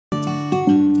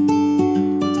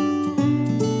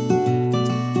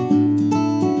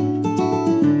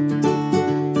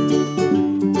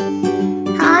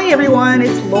everyone,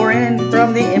 it's Lauren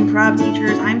from the Improv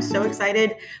Teachers. I'm so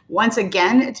excited once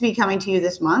again to be coming to you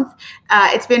this month.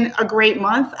 It's been a great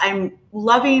month. I'm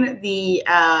loving the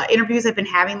interviews I've been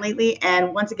having lately,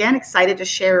 and once again, excited to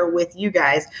share with you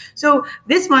guys. So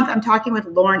this month, I'm talking with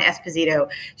Lauren Esposito.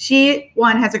 She,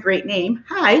 one, has a great name.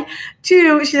 Hi.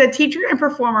 Two, she's a teacher and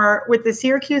performer with the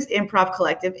Syracuse Improv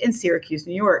Collective in Syracuse,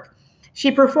 New York.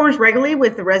 She performs regularly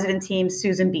with the resident team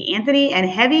Susan B. Anthony and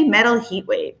Heavy Metal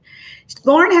Heatwave.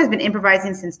 Lauren has been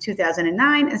improvising since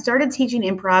 2009 and started teaching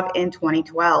improv in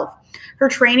 2012. Her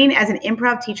training as an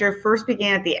improv teacher first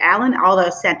began at the Alan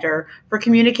Alda Center for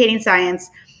Communicating Science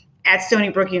at Stony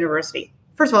Brook University.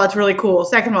 First of all, it's really cool.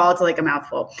 Second of all, it's like a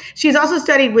mouthful. She's also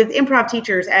studied with improv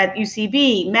teachers at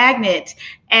UCB, Magnet,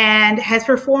 and has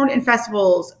performed in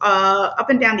festivals up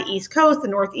and down the East Coast, the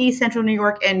Northeast, Central New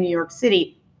York, and New York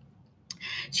City.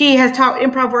 She has taught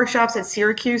improv workshops at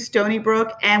Syracuse, Stony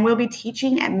Brook, and will be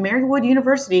teaching at Marywood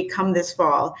University come this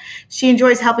fall. She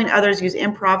enjoys helping others use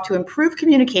improv to improve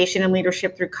communication and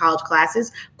leadership through college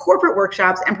classes, corporate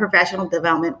workshops, and professional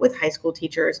development with high school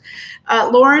teachers.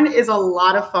 Lauren is a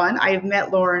lot of fun. I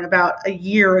met Lauren about a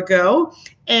year ago,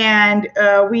 and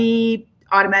we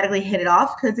automatically hit it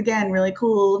off because, again, really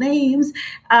cool names.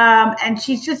 And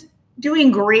she's just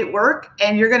doing great work,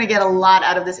 and you're going to get a lot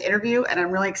out of this interview, and I'm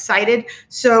really excited.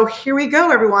 So here we go,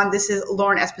 everyone. This is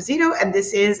Lauren Esposito, and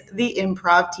this is the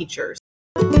Improv Teachers.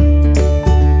 So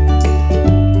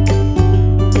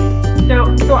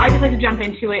I just like to jump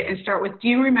into it and start with, do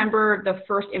you remember the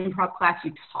first improv class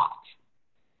you taught?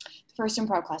 First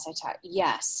improv class I taught,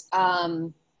 yes. I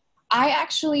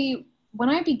actually, when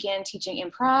I began teaching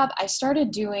improv, I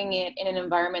started doing it in an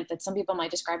environment that some people might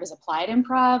describe as applied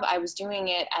improv. I was doing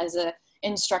it as an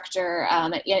instructor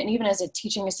and even as a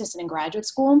teaching assistant in graduate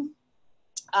school.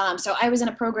 So I was in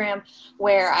a program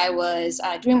where I was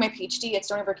doing my PhD at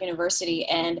Stony Brook University,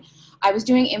 and I was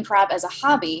doing improv as a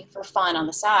hobby for fun on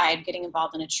the side, getting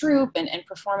involved in a troupe and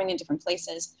performing in different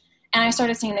places. And I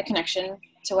started seeing the connection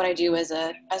to what I do as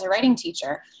a writing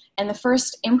teacher. And the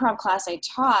first improv class I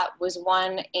taught was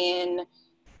one in,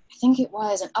 I think it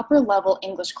was an upper level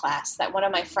English class that one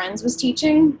of my friends was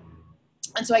teaching.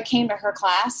 And so I came to her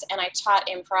class and I taught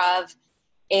improv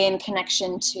in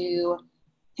connection to,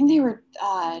 I think they were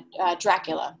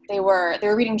Dracula. They were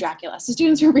reading Dracula. So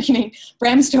students were reading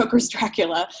Bram Stoker's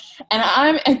Dracula. And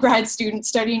I'm a grad student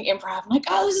studying improv. I'm like,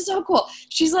 oh, this is so cool.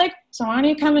 She's like, so why don't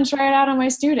you come and try it out on my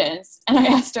students? And I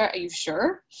asked her, are you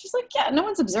sure? She's like, yeah, no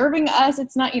one's observing us.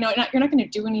 It's not, you're not going to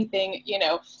do anything,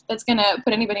 that's going to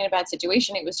put anybody in a bad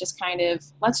situation. It was just kind of,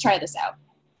 let's try this out.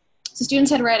 So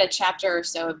students had read a chapter or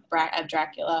so of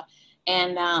Dracula.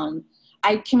 And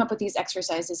I came up with these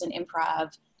exercises in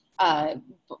improv,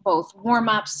 both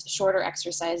warm-ups, shorter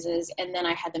exercises, and then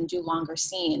I had them do longer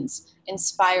scenes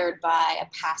inspired by a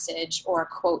passage or a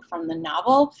quote from the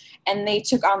novel, and they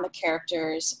took on the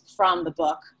characters from the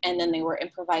book, and then they were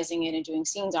improvising it and doing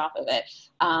scenes off of it.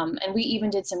 And we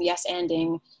even did some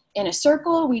yes-anding in a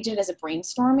circle. We did it as a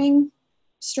brainstorming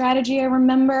strategy, I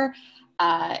remember.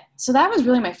 So that was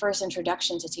really my first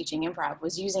introduction to teaching improv,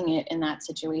 was using it in that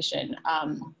situation.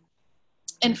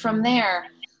 And from there,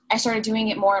 I started doing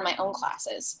it more in my own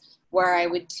classes, where I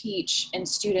would teach and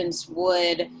students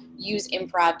would use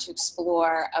improv to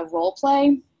explore a role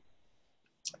play.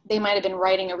 They might have been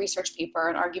writing a research paper,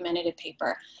 an argumentative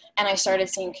paper, and I started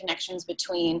seeing connections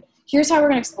between, here's how we're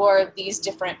going to explore these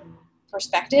different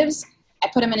perspectives. I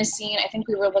put them in a scene. I think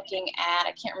we were looking at,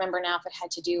 I can't remember now if it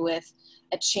had to do with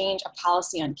a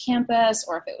policy on campus,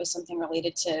 or if it was something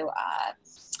related to, I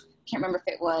can't remember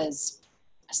if it was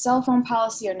a cell phone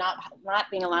policy or not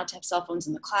being allowed to have cell phones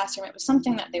in the classroom. It was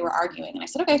something that they were arguing. And I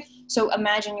said, okay, so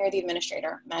imagine you're the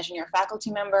administrator, imagine you're a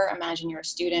faculty member, imagine you're a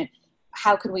student.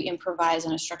 How could we improvise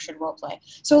in a structured role play?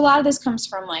 So a lot of this comes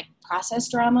from like process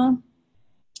drama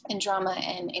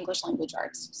and English language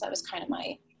arts. So that was kind of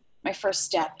my first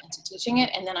step into teaching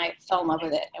it. And then I fell in love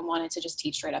with it and wanted to just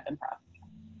teach straight up improv.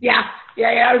 Yeah.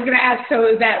 I was going to ask,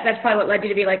 so that's probably what led you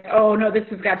to be like, oh no, this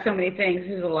has got so many things.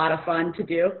 This is a lot of fun to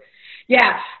do.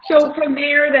 Yeah. So from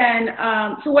there then,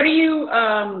 so what are you,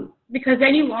 because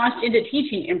then you launched into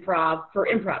teaching improv for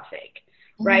improv's sake,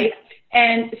 right?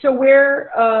 And so where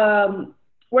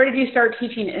did you start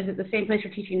teaching? Is it the same place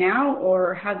you're teaching now,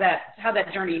 or how'd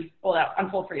that journey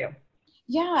unfold for you?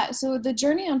 Yeah, so the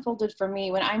journey unfolded for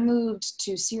me when I moved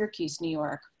to Syracuse, New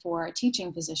York for a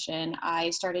teaching position.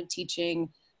 I started teaching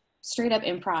straight up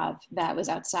improv that was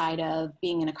outside of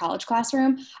being in a college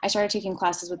classroom. I started taking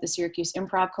classes with the Syracuse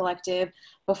Improv Collective.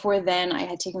 Before then, I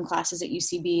had taken classes at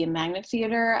UCB in Magnet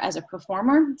Theater as a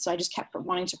performer. So I just kept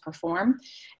wanting to perform,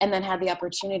 and then had the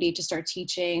opportunity to start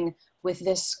teaching with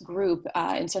this group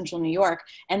in Central New York.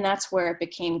 And that's where it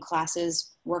became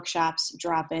classes, workshops,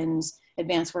 drop-ins,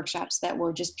 advanced workshops that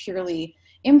were just purely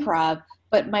improv.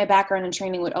 But my background and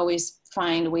training would always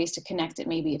find ways to connect it.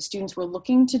 Maybe if students were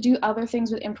looking to do other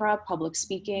things with improv, public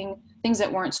speaking, things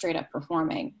that weren't straight up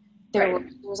performing, there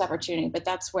was opportunity. But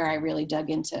that's where I really dug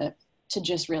into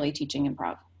just really teaching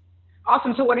improv.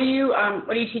 Awesome. So what are you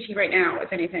teaching right now,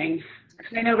 if anything?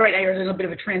 I know right now you're in a little bit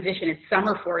of a transition. It's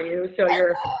summer for you, so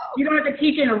you don't have to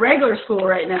teach in a regular school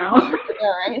right now. Yeah,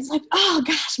 right. It's like, oh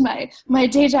gosh, my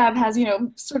day job has,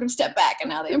 sort of stepped back, and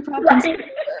now the improv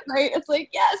right? It's like,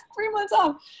 yes, 3 months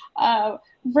off.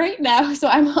 Right now, so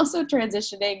I'm also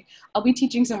transitioning. I'll be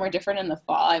teaching somewhere different in the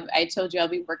fall. I told you I'll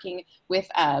be working with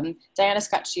Diana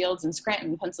Scott Shields in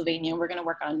Scranton, Pennsylvania. We're going to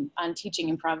work on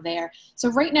teaching improv there.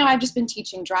 So right now I've just been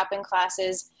teaching drop-in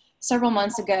classes. Several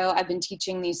months ago, I've been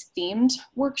teaching these themed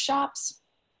workshops.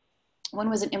 One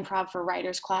was an improv for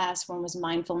writers class, one was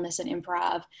mindfulness and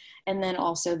improv, and then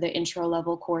also the intro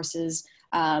level courses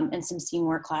and some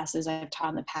teamwork classes I've taught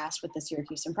in the past with the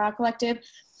Syracuse Improv Collective.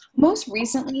 Most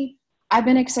recently, I've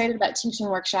been excited about teaching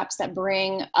workshops that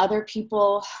bring other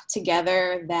people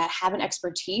together that have an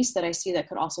expertise that I see that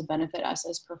could also benefit us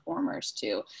as performers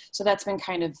too. So that's been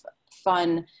kind of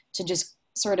fun to just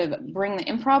sort of bring the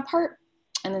improv part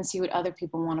and then see what other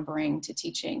people want to bring to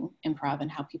teaching improv and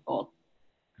how people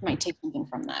might take something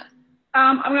from that.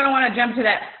 I'm going to want to jump to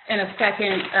that in a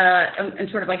second and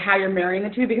sort of like how you're marrying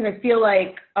the two, because I feel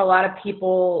like a lot of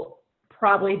people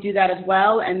probably do that as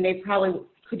well, and they probably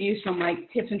could use some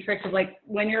like tips and tricks of like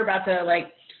when you're about to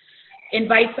like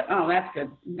invite, oh, that's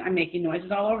good. I'm making noises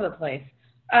all over the place.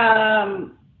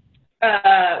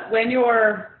 When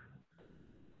you're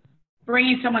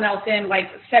bringing someone else in, like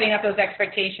setting up those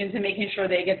expectations and making sure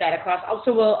they get that across.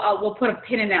 Also, we'll put a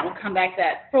pin in that. We'll come back to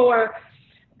that.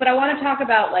 But I want to talk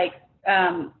about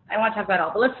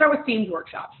all. But let's start with themed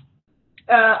workshops.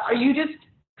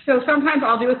 So sometimes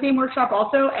I'll do a theme workshop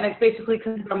also, and it's basically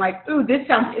because I'm like, ooh, this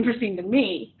sounds interesting to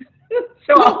me.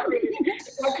 So I'll create it.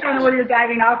 That's kind of where you're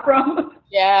diving off from.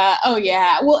 Yeah. Oh,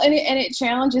 yeah. Well, and it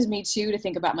challenges me too to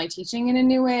think about my teaching in a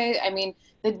new way. I mean,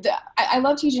 I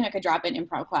love teaching like a drop-in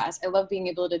improv class. I love being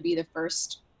able to be the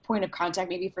first point of contact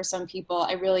maybe for some people.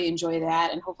 I really enjoy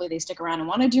that, and hopefully they stick around and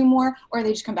want to do more, or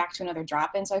they just come back to another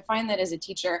drop-in. So I find that as a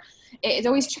teacher, it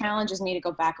always challenges me to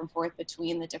go back and forth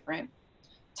between the different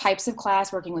types of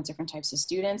class, working with different types of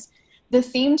students. The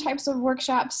theme types of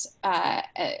workshops,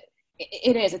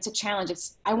 it's a challenge.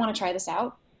 I want to try this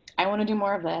out. I want to do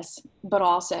more of this, but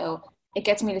also it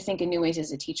gets me to think in new ways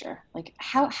as a teacher. Like,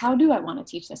 how do I want to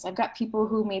teach this? I've got people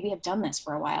who maybe have done this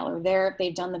for a while, or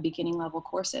they've done the beginning level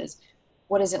courses.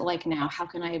 What is it like now? How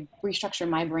can I restructure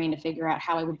my brain to figure out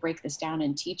how I would break this down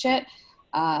and teach it?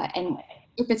 And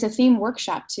if it's a theme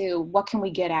workshop too, what can we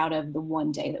get out of the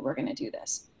one day that we're going to do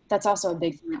this? That's also a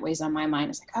big thing that weighs on my mind.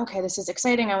 It's like, okay, this is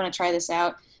exciting. I want to try this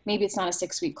out. Maybe it's not a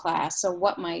 6-week class. So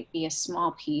what might be a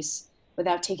small piece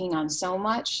without taking on so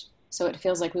much? So it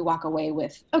feels like we walk away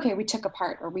with, okay, we took a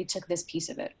part, or we took this piece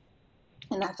of it.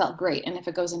 And that felt great. And if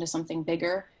it goes into something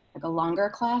bigger, like a longer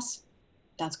class,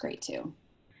 that's great too.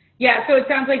 Yeah, so it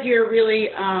sounds like you really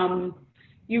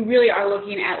are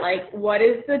looking at like, what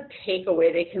is the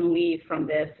takeaway they can leave from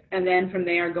this? And then from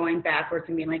there going backwards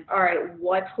and being like, all right,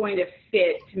 what's going to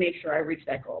fit to make sure I reach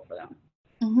that goal for them?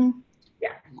 Mm-hmm.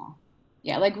 Yeah.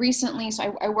 Yeah, like recently,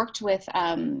 so I worked with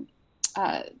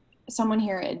someone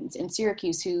here in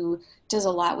Syracuse who does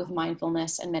a lot with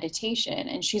mindfulness and meditation,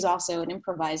 and she's also an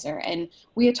improviser. And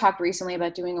we had talked recently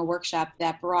about doing a workshop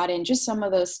that brought in just some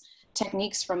of those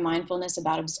techniques from mindfulness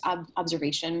about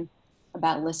observation,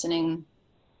 about listening,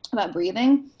 about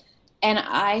breathing. And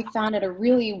I found it a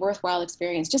really worthwhile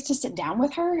experience just to sit down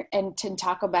with her and to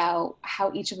talk about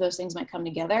how each of those things might come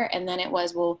together. And then it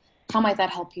was, well, how might that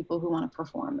help people who want to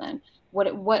perform then?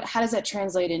 How does that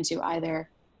translate into either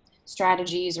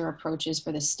strategies or approaches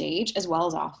for the stage as well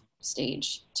as off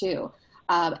stage too?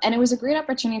 And it was a great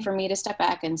opportunity for me to step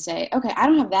back and say, okay, I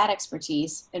don't have that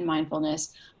expertise in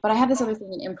mindfulness, but I have this other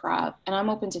thing in improv, and I'm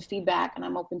open to feedback, and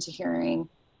I'm open to hearing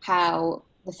how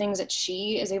the things that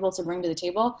she is able to bring to the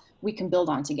table, we can build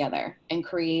on together and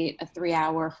create a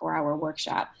 3-hour, 4-hour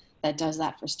workshop that does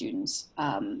that for students.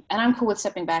 And I'm cool with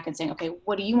stepping back and saying, okay,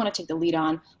 what do you want to take the lead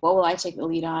on? What will I take the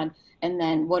lead on? And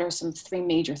then what are some 3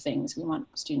 major things we want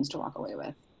students to walk away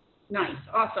with? Nice.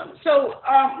 Awesome. So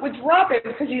with drop-in,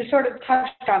 because you sort of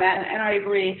touched on that, and I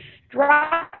agree,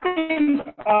 Drop-ins,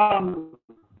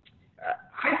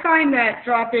 I find that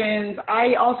drop-ins,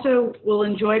 I also will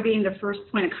enjoy being the first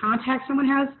point of contact someone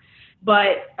has,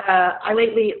 but I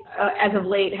lately, as of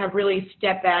late, have really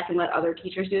stepped back and let other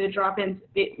teachers do the drop-ins.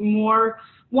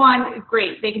 One,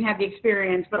 great, they can have the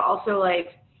experience, but also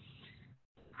like,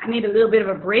 I need a little bit of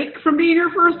a break from being your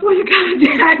first point of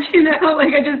contact, you know,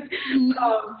 like I just, and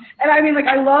I mean, like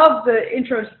I love the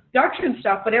introduction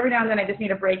stuff, but every now and then I just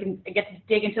need a break and I get to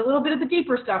dig into a little bit of the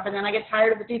deeper stuff, and then I get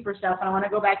tired of the deeper stuff and I want to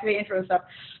go back to the intro stuff.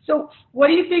 So what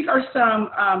do you think are some,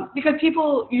 because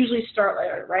people usually start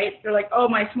later, right? They're like, oh,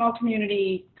 my small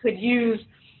community could use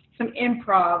some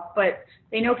improv, but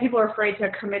they know people are afraid to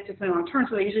commit to something long term,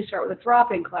 so they usually start with a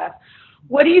drop-in class.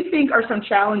 What do you think are some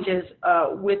challenges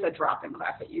with a drop-in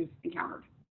class that you've encountered?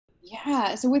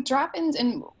 Yeah, so with drop-ins,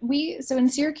 and so in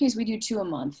Syracuse, we do 2 a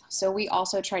month. So we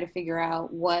also try to figure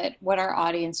out what our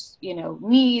audience,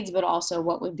 needs, but also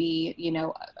what would be,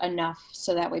 enough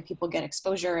so that way people get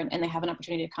exposure and they have an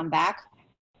opportunity to come back.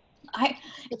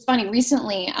 It's funny,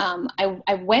 recently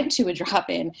I went to a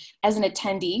drop-in as an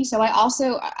attendee. So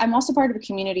I'm also part of a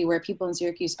community where people in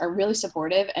Syracuse are really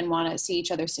supportive and want to see each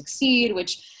other succeed,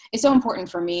 which is so important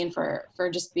for me and for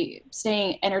just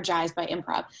staying energized by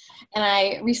improv. And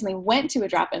I recently went to a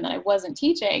drop-in that I wasn't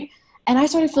teaching, and I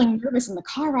started feeling nervous in the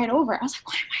car ride over. I was like,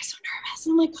 why am I so nervous?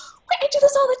 And I'm like, I do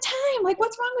this all the time. Like,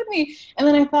 what's wrong with me? And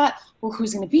then I thought, well,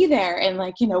 who's going to be there? And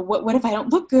like, what if I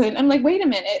don't look good? I'm like, wait a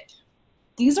minute.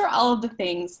 These are all of the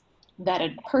things that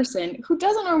a person who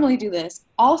doesn't normally do this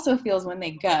also feels when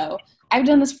they go. I've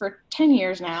done this for 10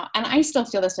 years now, and I still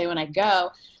feel this way when I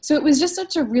go. So it was just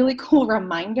such a really cool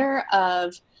reminder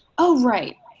of, oh,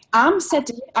 right, I'm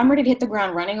ready to hit the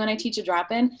ground running when I teach a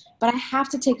drop-in, but I have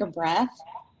to take a breath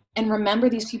and remember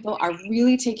these people are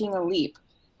really taking a leap.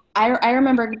 I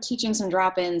remember teaching some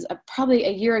drop-ins probably a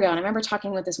year ago, and I remember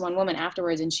talking with this one woman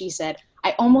afterwards, and she said,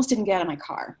 I almost didn't get out of my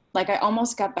car. Like, I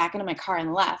almost got back into my car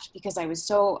and left because I was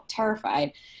so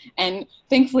terrified. And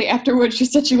thankfully afterwards she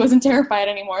said she wasn't terrified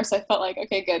anymore, so I felt like,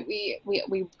 okay, good. We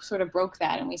sort of broke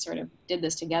that, and we sort of did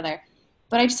this together.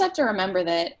 But I just have to remember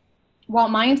that while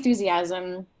my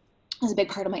enthusiasm is a big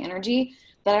part of my energy,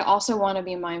 that I also want to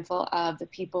be mindful of the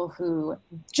people who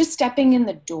just stepping in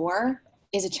the door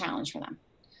is a challenge for them.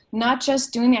 Not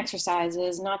just doing the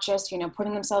exercises, not just,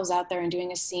 putting themselves out there and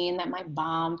doing a scene that might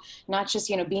bomb, not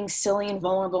just, being silly and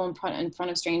vulnerable in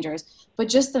front of strangers, but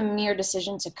just the mere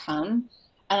decision to come.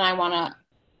 And I want to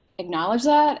acknowledge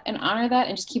that and honor that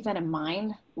and just keep that in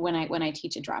mind when I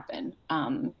teach a drop-in.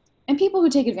 And people who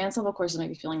take advanced level courses might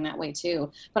be feeling that way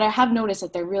too. But I have noticed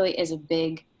that there really is a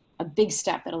big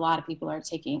step that a lot of people are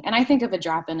taking. And I think of a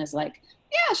drop-in as like,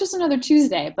 yeah, it's just another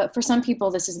Tuesday. But for some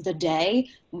people, this is the day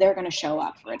they're going to show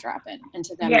up for a drop-in. And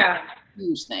to them, yeah, it's a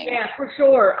huge thing. Yeah, for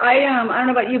sure. I don't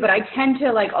know about you, but I tend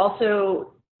to like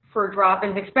also for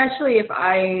drop-ins, especially if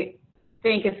I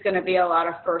think it's going to be a lot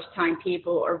of first-time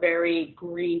people or very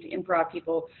green to improv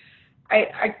people,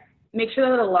 I make sure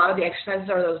that a lot of the exercises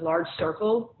are those large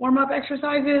circle warm-up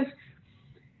exercises,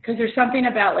 because there's something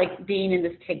about like being in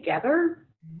this together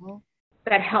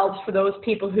that helps for those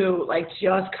people who like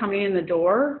just coming in the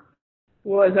door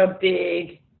was a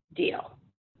big deal.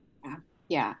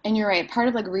 Yeah. And you're right. Part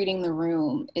of like reading the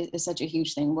room is such a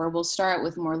huge thing, where we'll start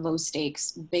with more low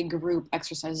stakes, big group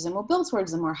exercises, and we'll build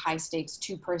towards the more high stakes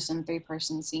 2-person,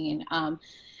 3-person scene. And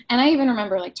I even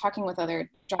remember like talking with other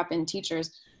drop-in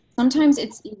teachers. Sometimes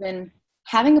it's even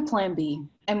having a plan B.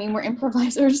 I mean, we're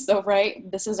improvisers, so right,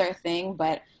 this is our thing,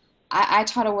 but I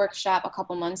taught a workshop a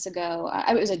couple months ago.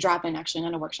 It was a drop-in, actually,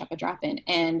 not a workshop, a drop-in.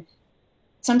 And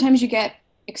sometimes you get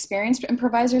experienced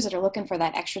improvisers that are looking for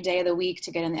that extra day of the week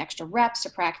to get in the extra reps to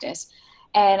practice.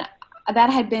 And that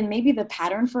had been maybe the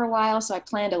pattern for a while. So I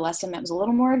planned a lesson that was a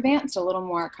little more advanced, a little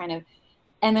more kind of,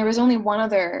 and there was only one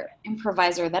other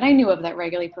improviser that I knew of that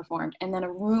regularly performed, and then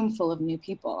a room full of new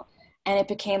people. And it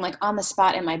became like on the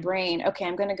spot in my brain, okay,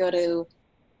 I'm going to go to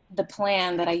the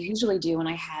plan that I usually do when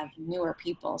I have newer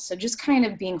people. So just kind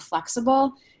of being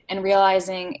flexible and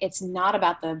realizing it's not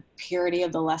about the purity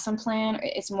of the lesson plan.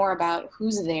 It's more about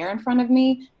who's there in front of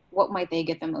me, what might they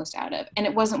get the most out of. And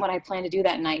it wasn't what I planned to do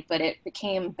that night, but it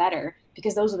became better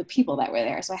because those are the people that were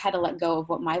there. So I had to let go of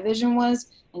what my vision was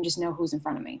and just know who's in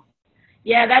front of me.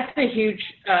 Yeah, that's a huge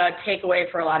takeaway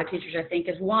for a lot of teachers, I think,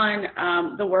 is one,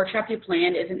 the workshop you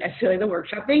planned isn't necessarily the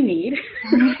workshop they need.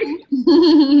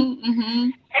 Mm-hmm.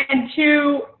 And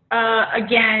two,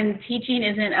 again, teaching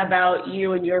isn't about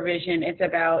you and your vision. It's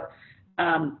about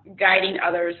guiding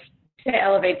others to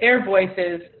elevate their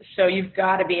voices. So you've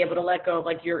got to be able to let go of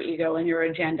like your ego and your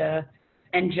agenda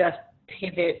and just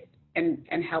pivot and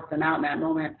help them out in that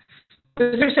moment.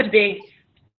 Those are such big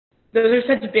those are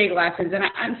such big lessons,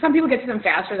 and some people get to them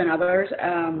faster than others.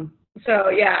 So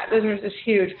yeah, those are just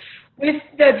huge. With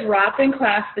the drop-in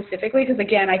class specifically, because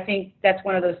again, I think that's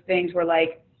one of those things where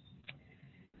like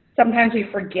sometimes we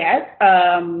forget.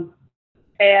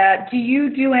 Do you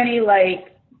do any like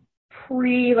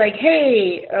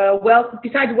hey, well,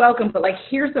 besides welcome, but like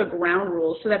here's the ground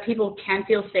rules so that people can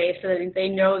feel safe, so that they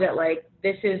know that like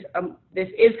this is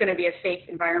going to be a safe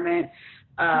environment,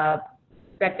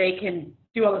 that they can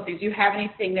do all those things. Do you have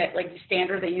anything that like the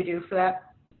standard that you do for that?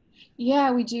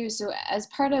 Yeah, we do. So as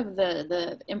part of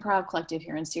the Improv Collective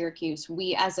here in Syracuse,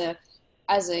 we as a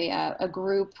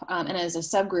group and as a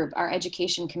subgroup, our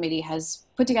education committee has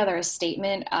put together a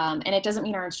statement, and it doesn't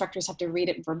mean our instructors have to read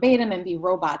it verbatim and be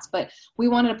robots, but we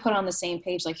wanted to put on the same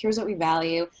page, like, here's what we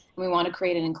value, and we want to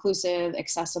create an inclusive,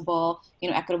 accessible,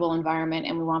 equitable environment,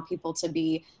 and we want people to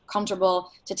be comfortable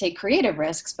to take creative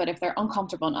risks, but if they're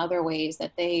uncomfortable in other ways,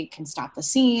 that they can stop the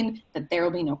scene, that there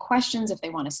will be no questions if they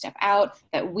want to step out,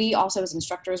 that we also as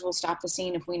instructors will stop the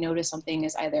scene if we notice something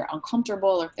is either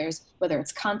uncomfortable, or if there's, whether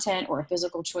it's content or a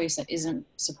physical choice that isn't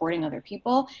supporting other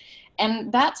people.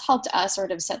 And that's helped us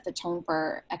sort of set the tone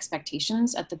for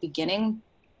expectations at the beginning.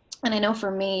 And I know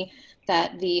for me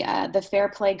that the fair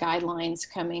play guidelines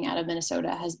coming out of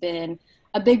Minnesota has been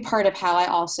a big part of how I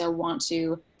also want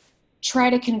to try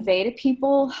to convey to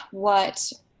people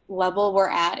what level we're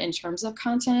at in terms of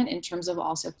content, in terms of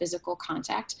also physical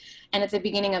contact. And at the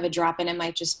beginning of a drop-in, it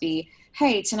might just be,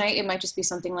 hey, tonight it might just be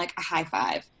something like a high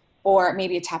five, or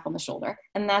maybe a tap on the shoulder.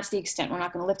 And that's the extent. We're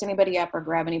not going to lift anybody up or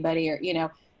grab anybody, or,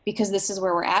 because this is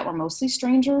where we're at. We're mostly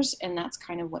strangers, and that's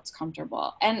kind of what's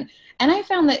comfortable. And I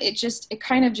found that it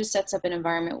kind of just sets up an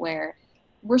environment where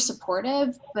we're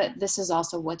supportive, but this is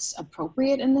also what's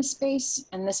appropriate in this space.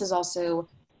 And this is also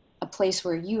a place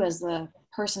where you, as the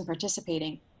person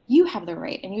participating, you have the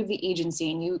right and you have the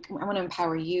agency, and I want to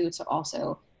empower you to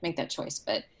also make that choice.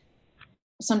 But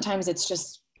sometimes it's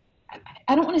just,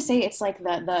 I don't want to say it's like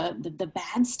the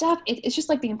bad stuff. It's just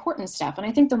like the important stuff. And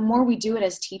I think the more we do it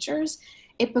as teachers,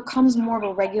 it becomes more of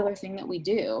a regular thing that we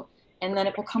do. And then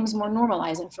it becomes more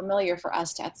normalized and familiar for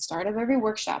us to, at the start of every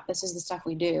workshop, this is the stuff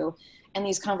we do. And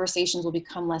these conversations will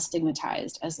become less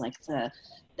stigmatized as like the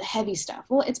heavy stuff.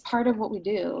 Well, it's part of what we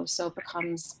do. So it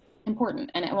becomes important.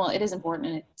 And it is important,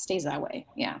 and it stays that way.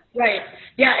 Yeah. Right.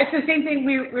 Yeah. It's the same thing.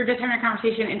 We were just having a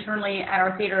conversation internally at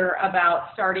our theater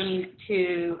about starting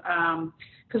to,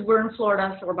 because we're in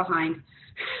Florida, so we're behind.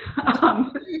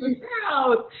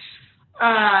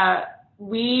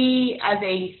 We as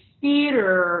a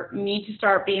theater need to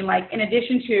start being like, in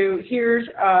addition to here's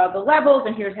the levels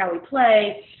and here's how we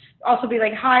play, also be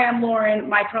like, hi, I'm Lauren,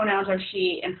 my pronouns are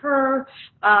she and her,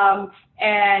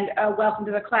 and welcome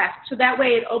to the class. So that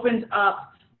way it opens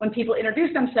up when people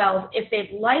introduce themselves, if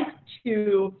they'd like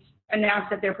to announce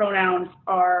that their pronouns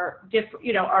are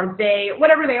different, are they,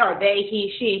 whatever they are, they,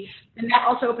 he, she, and that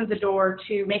also opens the door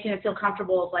to making it feel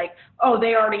comfortable, of like, oh,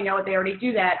 they already know it, they already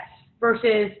do that,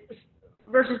 versus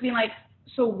being like,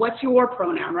 so what's your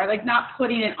pronoun, right? Like not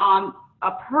putting it on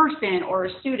a person or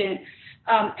a student.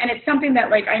 And it's something that,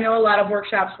 like, I know a lot of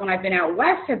workshops when I've been out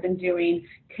west have been doing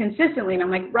consistently, and I'm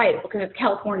like, right, because it's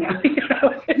California,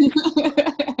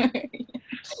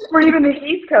 or even the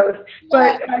East Coast.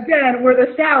 But again, we're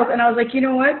the South, and I was like, you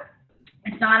know what?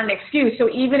 It's not an excuse. So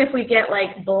even if we get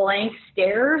like blank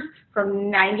stares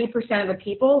from 90% of the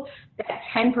people, that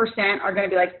 10% are going to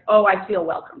be like, oh, I feel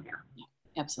welcome here.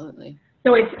 Absolutely.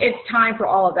 So it's time for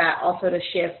all of that also to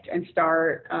shift and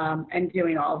start and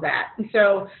doing all of that. And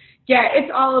so, yeah,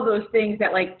 it's all of those things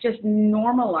that, like, just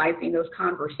normalizing those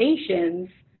conversations.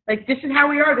 Like, this is how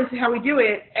we are, this is how we do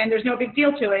it, and there's no big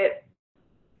deal to it.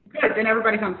 Good, then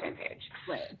everybody's on the same page.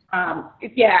 Right.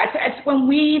 It's when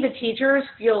we, the teachers,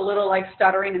 feel a little like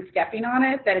stuttering and stepping on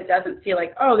it, that it doesn't feel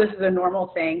like, oh, this is a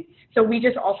normal thing. So we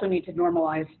just also need to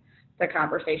normalize the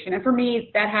conversation. And for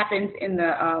me, that happens in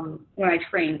the when I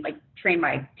train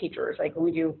my teachers, like when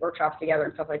we do workshops together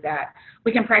and stuff like that.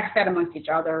 We can practice that amongst each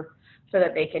other so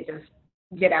that they can just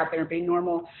get out there and be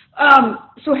normal.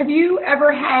 So have you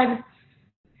ever had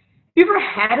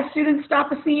a student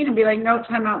stop a scene and be like, no,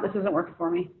 time out, this isn't working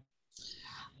for me?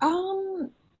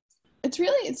 It's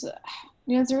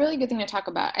a really good thing to talk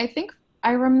about. I think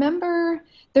I remember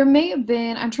there may have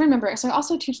been, I'm trying to remember, so I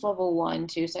also teach level 1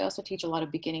 too, so I also teach a lot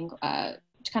of beginning,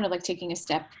 kind of like taking a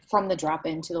step from the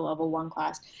drop-in to the level 1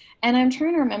 class. And I'm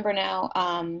trying to remember now,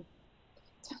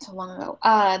 it's not so long ago,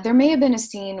 there may have been a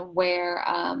scene where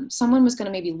someone was going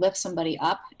to maybe lift somebody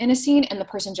up in a scene, and the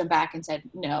person jumped back and said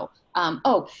no.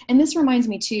 And this reminds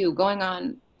me too, going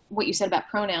on what you said about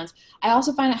pronouns, I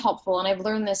also find it helpful, and I've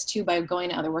learned this too by going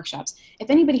to other workshops. If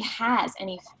anybody has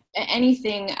any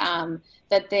anything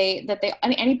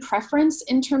any preference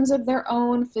in terms of their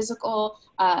own physical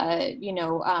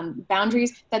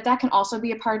boundaries, that can also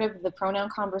be a part of the pronoun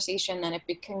conversation. Then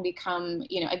it can become,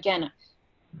 again,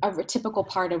 a typical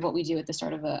part of what we do at the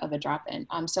start of a drop-in.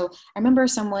 So I remember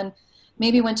someone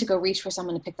maybe went to go reach for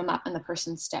someone to pick them up, and the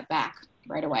person stepped back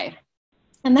right away.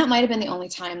 And that might have been the only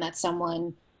time that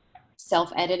someone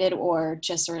self-edited or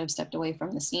just sort of stepped away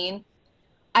from the scene.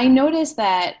 I noticed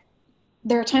that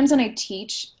there are times when I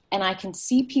teach and I can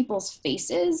see people's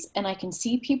faces and I can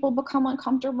see people become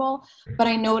uncomfortable, but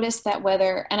I notice that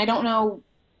and I don't know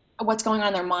what's going on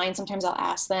in their mind. Sometimes I'll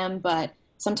ask them, but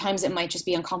sometimes it might just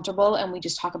be uncomfortable and we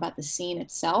just talk about the scene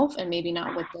itself and maybe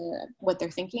not what they're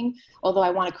thinking, although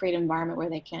I want to create an environment where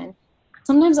they can.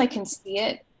 Sometimes I can see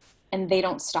it and they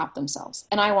don't stop themselves,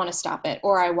 and I want to stop it,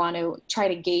 or I want to try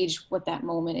to gauge what that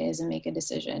moment is and make a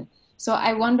decision. So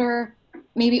I wonder,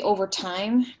 maybe over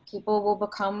time, people will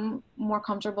become more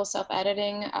comfortable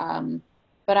self-editing.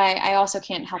 But I also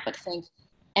can't help but think,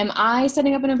 am I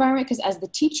setting up an environment? Because as the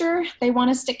teacher, they want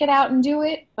to stick it out and do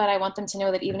it, but I want them to know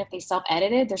that even if they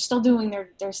self-edited, they're still being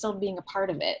a part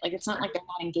of it. Like, it's not like they're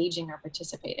not engaging or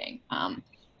participating.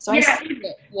 So yeah.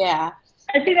 Yeah.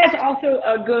 I think that's also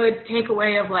a good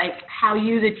takeaway of like how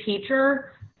you, the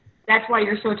teacher, that's why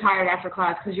you're so tired after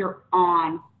class, because you're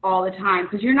on all the time,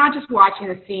 because you're not just watching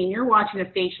the scene, you're watching the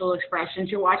facial expressions,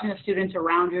 you're watching the students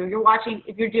around you, you're watching,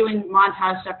 if you're doing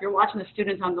montage stuff, you're watching the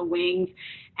students on the wings,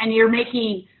 and you're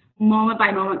making moment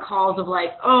by moment calls of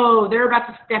like, oh, they're about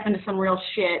to step into some real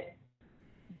shit.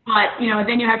 But,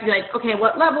 then you have to be like, okay,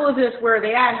 what level is this? Where are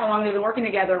they at? How long have they been working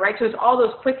together, right? So it's all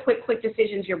those quick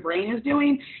decisions your brain is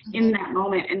doing in that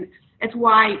moment. And that's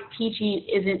why teaching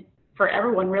isn't for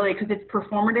everyone, really, because it's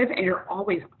performative and you're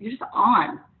just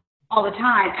on all the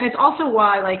time. And it's also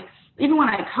why, like, even when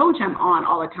I coach, I'm on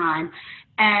all the time.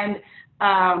 And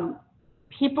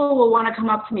people will want to come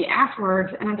up to me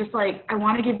afterwards, and I'm just like, I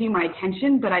want to give you my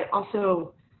attention, but I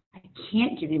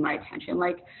can't give you my attention.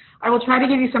 Like, I will try to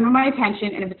give you some of my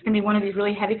attention, and if it's going to be one of these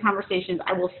really heavy conversations,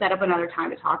 I will set up another time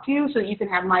to talk to you so that you can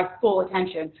have my full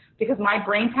attention, because my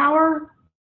brain power,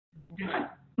 done.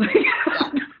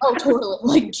 Oh,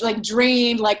 totally. Like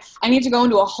drained. Like, I need to go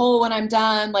into a hole when I'm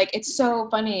done. Like, it's so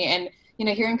funny. And,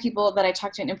 hearing people that I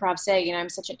talk to in improv say, I'm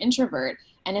such an introvert.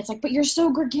 And it's like, but you're so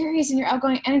gregarious and you're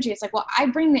outgoing energy. It's like, well, I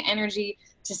bring the energy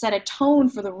to set a tone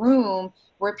for the room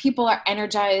where people are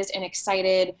energized and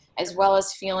excited, as well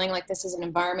as feeling like this is an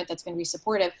environment that's going to be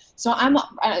supportive. So I'm,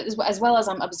 as well as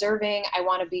I'm observing, I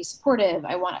want to be supportive.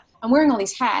 I'm wearing all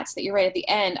these hats that you're right at the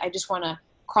end. I just want to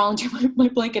crawl into my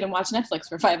blanket and watch Netflix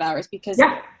for 5 hours because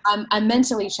I'm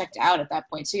mentally checked out at that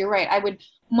point. So you're right. I would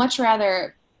much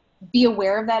rather be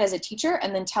aware of that as a teacher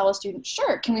and then tell a student,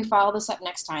 sure, can we follow this up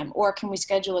next time? Or can we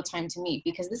schedule a time to meet?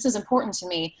 Because this is important to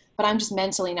me, but I'm just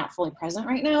mentally not fully present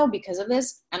right now because of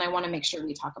this. And I want to make sure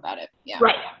we talk about it. Yeah.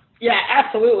 Right. Yeah,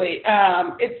 absolutely.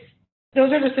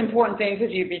 Those are just important things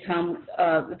as you become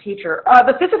the teacher.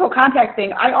 The physical contact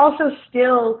thing, I also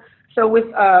still, so with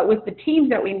the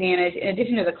teams that we manage, in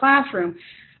addition to the classroom,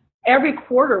 every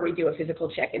quarter we do a physical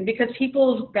check-in because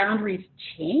people's boundaries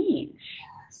change.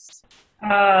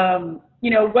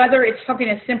 Whether it's something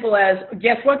as simple as,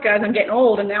 guess what, guys, I'm getting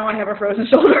old and now I have a frozen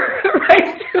shoulder,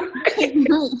 right?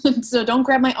 So don't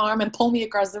grab my arm and pull me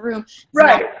across the room. It's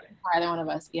right. Not either one of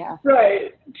us, yeah.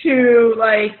 Right. To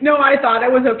like, no, I thought I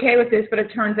was okay with this, but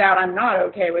it turns out I'm not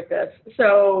okay with this.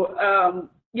 So,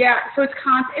 so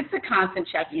it's a constant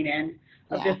checking in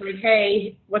of just like,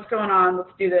 hey, what's going on?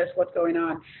 Let's do this. What's going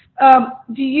on?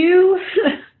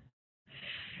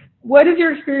 What has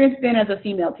your experience been as a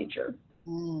female teacher?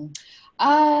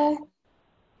 I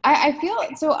feel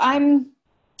so. I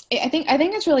think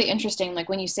it's really interesting, like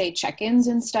when you say check-ins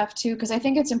and stuff too, because I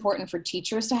think it's important for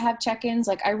teachers to have check-ins.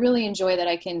 Like, I really enjoy that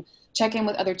I can check in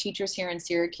with other teachers here in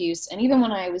Syracuse, and even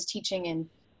when I was teaching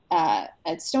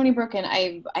at Stony Brook, and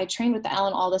I trained with the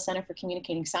Alan Alda Center for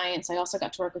Communicating Science. I also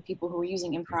got to work with people who were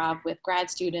using improv with grad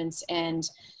students, and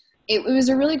it was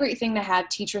a really great thing to have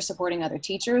teachers supporting other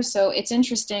teachers. So it's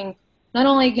interesting, not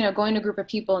only, going to a group of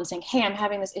people and saying, hey, I'm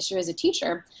having this issue as a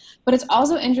teacher, but it's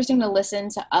also interesting to listen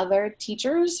to other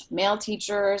teachers, male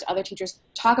teachers, other teachers,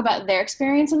 talk about their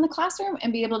experience in the classroom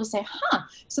and be able to say,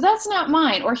 so that's not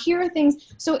mine, or here are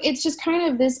things. So it's just kind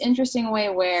of this interesting way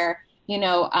where,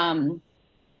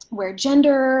 where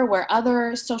gender, where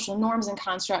other social norms and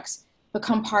constructs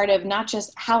become part of not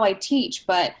just how I teach,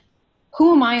 but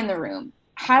who am I in the room?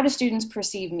 How do students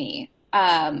perceive me?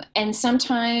 And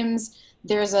sometimes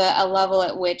there's a level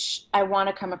at which I want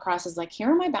to come across as like, here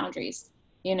are my boundaries.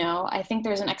 I think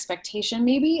there's an expectation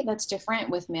maybe that's different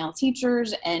with male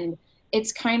teachers, and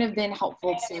it's kind of been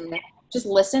helpful to just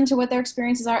listen to what their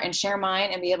experiences are and share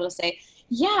mine and be able to say,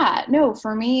 yeah, no,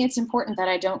 for me, it's important that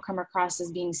I don't come across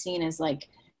as being seen as like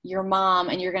your mom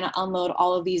and you're going to unload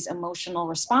all of these emotional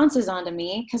responses onto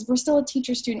me because we're still a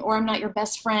teacher student, or I'm not your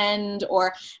best friend,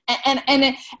 or and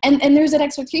there's that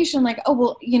expectation like, oh,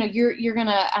 well, you know,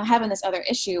 I'm having this other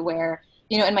issue where,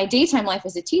 you know, in my daytime life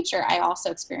as a teacher, I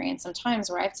also experience some times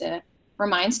where I have to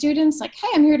remind students like, hey,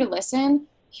 I'm here to listen.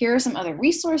 Here are some other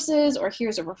resources, or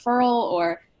here's a referral,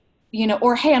 or, you know,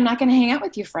 or, hey, I'm not going to hang out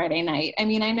with you Friday night. I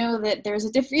mean, I know that there's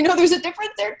a difference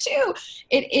there too.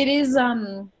 It is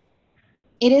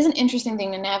an interesting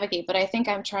thing to navigate, but I think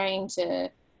I'm trying to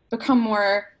become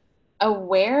more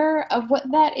aware of what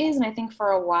that is. And I think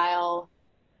for a while,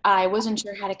 I wasn't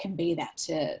sure how to convey that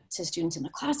to students in the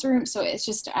classroom. So it's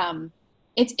just,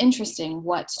 it's interesting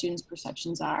what students'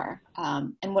 perceptions are,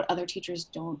 and what other teachers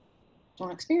don't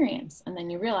experience. And then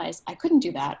you realize I couldn't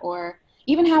do that. Or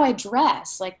even how I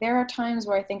dress. Like there are times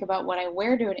where I think about what I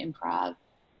wear to an improv,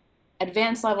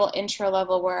 advanced level, intro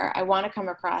level, where I want to come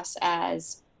across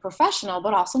as professional,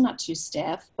 but also not too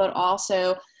stiff, but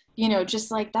also, you know,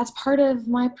 just like that's part of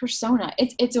my persona.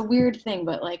 It's a weird thing,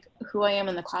 but like who I am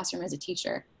in the classroom as a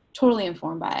teacher, totally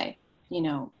informed by, you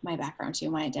know, my background too,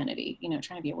 my identity, you know,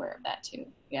 trying to be aware of that too.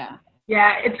 Yeah.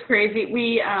 Yeah, it's crazy.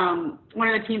 We, one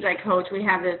of the teams I coach, we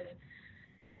have this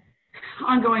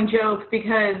ongoing joke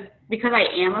because I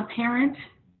am a parent.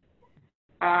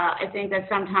 I think that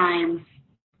sometimes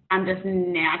I'm just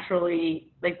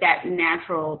naturally, like that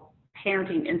natural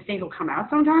parenting instinct will come out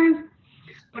sometimes,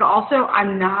 but also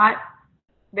I'm not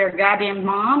their goddamn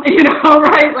mom, you know,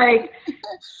 right? Like,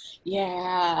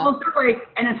 yeah. Also, like,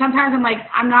 and then sometimes I'm like,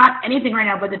 I'm not anything right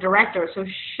now but the director, so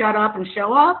shut up and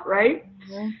show up, right?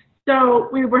 Mm-hmm. So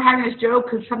we were having this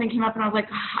joke because something came up and I was like,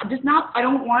 I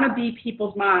don't want to be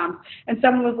people's mom. And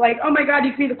someone was like, oh my God,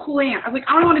 you can be the cool aunt. I was like,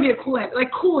 I don't want to be a cool aunt.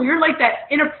 Like, cool, you're like that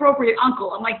inappropriate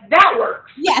uncle. I'm like, that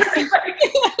works. Yes.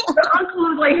 The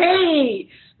uncle is like, hey,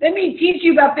 let me teach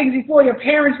you about things before your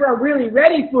parents were really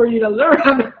ready for you to learn.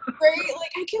 Right?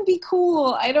 Like I can be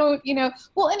cool. I don't, you know,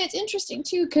 well, and it's interesting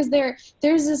too, because there's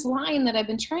this line that I've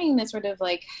been trying to sort of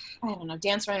like, I don't know,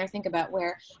 dance around or think about,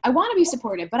 where I want to be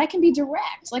supportive, but I can be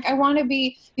direct. Like I want to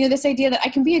be, you know, this idea that I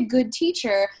can be a good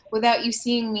teacher without you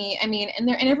seeing me. I mean, and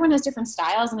everyone has different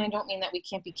styles, and I don't mean that we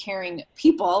can't be caring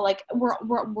people. Like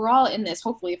we're all in this,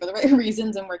 hopefully for the right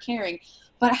reasons, and we're caring,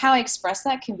 but how I express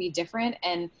that can be different.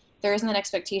 And there isn't an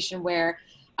expectation where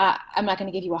I'm not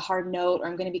going to give you a hard note, or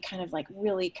I'm going to be kind of like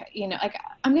really, you know, like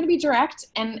I'm going to be direct.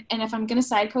 And if I'm going to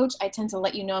side coach, I tend to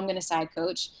let you know I'm going to side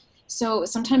coach. So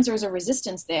sometimes there's a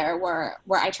resistance there where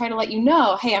I try to let you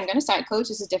know, hey, I'm going to side coach.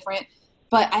 This is different.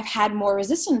 But I've had more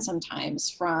resistance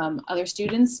sometimes from other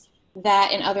students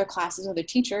that in other classes, other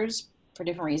teachers for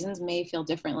different reasons may feel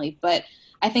differently. But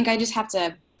I think I just have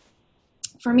to,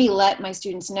 for me, let my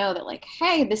students know that like,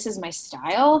 hey, this is my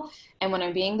style. And when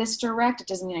I'm being this direct, it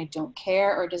doesn't mean I don't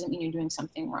care, or it doesn't mean you're doing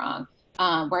something wrong.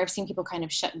 Where I've seen people kind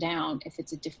of shut down if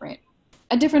it's a different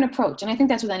approach. And I think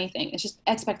that's with anything. It's just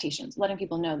expectations, letting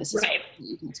people know this is right. What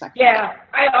you can expect. Yeah,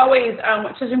 I always,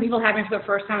 especially when people have me for the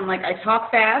first time, like I talk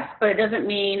fast, but it doesn't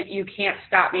mean you can't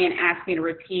stop me and ask me to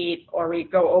repeat or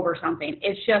go over something.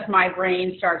 It's just my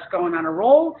brain starts going on a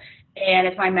roll, and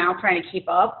it's my mouth trying to keep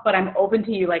up, but I'm open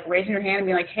to you like raising your hand and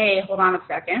being like, hey, hold on a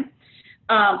second.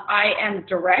 I am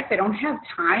direct. I don't have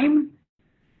time.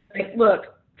 Like, look,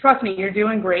 trust me, you're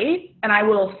doing great, and I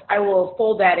will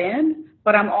fold that in,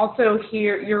 but I'm also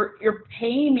here. You're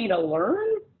paying me to learn,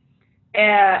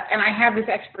 and I have this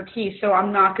expertise, so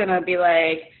I'm not going to be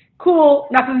like, cool,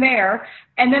 nothing there.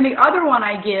 And then the other one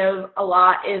I give a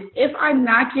lot is if I'm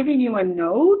not giving you a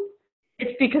note,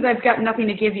 it's because I've got nothing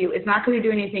to give you. It's not because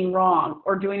you're doing anything wrong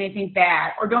or doing anything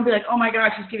bad. Or don't be like, oh my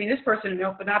gosh, she's giving this person a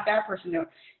note, but not that person a note.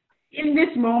 In this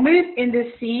moment, in this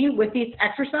scene, with this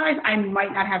exercise, I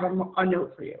might not have a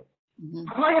note for you. Mm-hmm.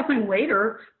 I'll probably have something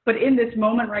later, but in this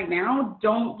moment right now,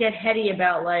 don't get heady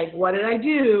about like, what did I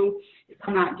do if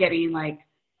I'm not getting like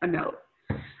a note?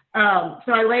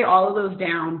 So I lay all of those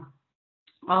down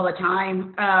all the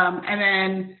time. And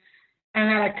then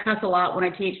I cuss a lot when I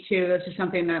teach too. That's just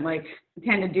something that like I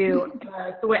tend to do.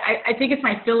 The way I think it's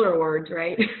my filler words,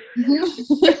 right?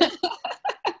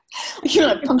 You're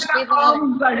like punctuate.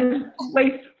 I just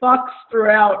place fucks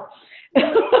throughout.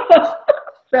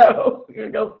 So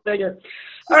go figure.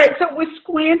 All right. So with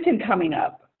Scranton coming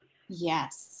up,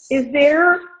 yes, is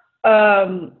there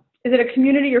is it a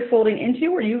community you're folding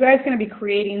into, or are you guys going to be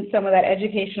creating some of that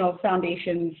educational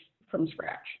foundations from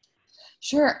scratch?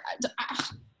 Sure.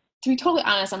 to be totally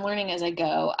honest, I'm learning as I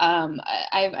go.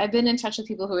 I've been in touch with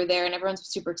people who are there, and everyone's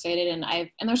super excited.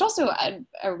 And there's also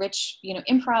a rich,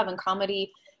 improv and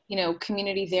comedy,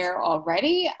 community there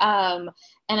already. And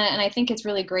I think it's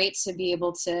really great to be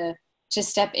able to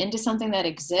step into something that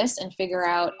exists and figure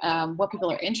out what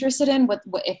people are interested in, what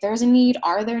if there's a need,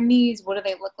 are there needs, what do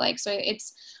they look like? So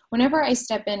it's, whenever I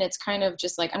step in, it's kind of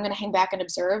just like, I'm going to hang back and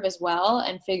observe as well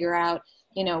and figure out,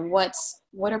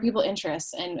 what are people's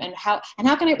interests and how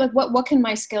can I, like, what can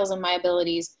my skills and my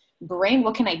abilities bring?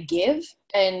 What can I give?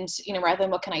 And, rather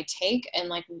than what can I take, and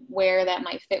like where that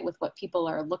might fit with what people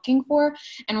are looking for.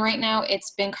 And right now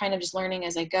it's been kind of just learning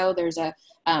as I go. There's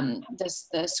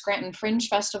the Scranton Fringe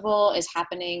Festival is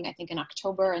happening, I think, in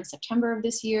October and September of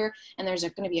this year. And there's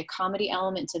going to be a comedy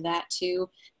element to that too,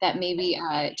 that maybe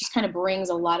just kind of brings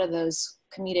a lot of those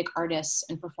comedic artists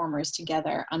and performers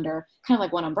together under kind of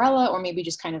like one umbrella, or maybe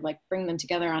just kind of like bring them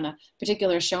together on a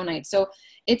particular show night. So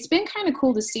it's been kind of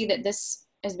cool to see that this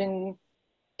has been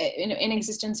in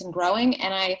existence and growing.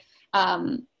 And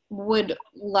I would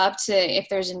love to, if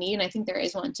there's a need, and I think there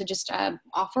is one, to just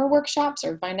offer workshops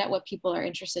or find out what people are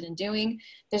interested in doing.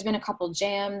 There's been a couple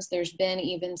jams. There's been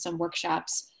even some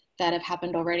workshops that have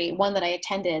happened already. One that I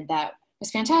attended that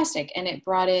was fantastic, and it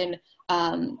brought in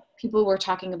people who were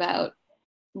talking about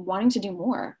wanting to do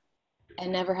more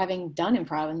and never having done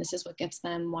improv. And this is what gets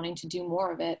them wanting to do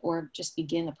more of it or just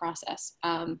begin the process.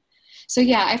 So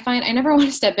yeah, I find I never want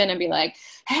to step in and be like,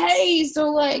 hey, so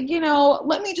like,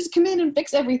 let me just come in and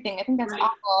fix everything. I think that's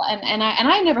awful. And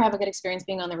I never have a good experience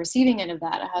being on the receiving end of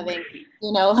that, having,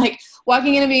 like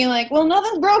walking in and being like, well,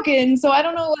 nothing's broken, so I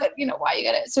don't know what, why you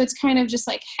got it. So it's kind of just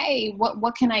like, hey,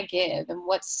 what can I give? And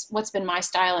what's been my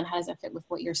style, and how does that fit with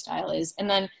what your style is? And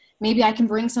then maybe I can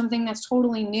bring something that's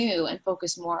totally new and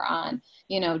focus more on,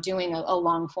 doing a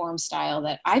long form style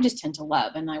that I just tend to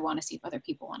love. And I want to see if other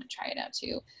people want to try it out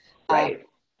too. Right.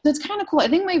 So it's kind of cool. I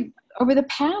think over the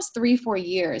past 3-4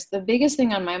 years, the biggest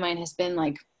thing on my mind has been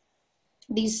like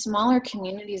these smaller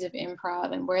communities of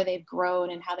improv and where they've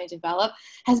grown and how they develop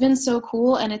has been so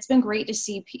cool. And it's been great to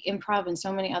see improv in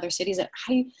so many other cities that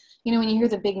when you hear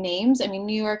the big names, I mean,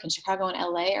 New York and Chicago and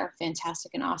LA are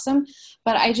fantastic and awesome.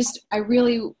 But I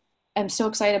really am so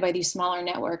excited by these smaller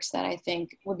networks that I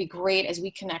think would be great as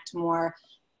we connect more,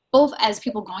 both as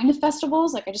people going to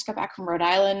festivals. Like I just got back from Rhode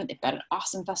Island. They've got an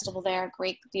awesome festival there,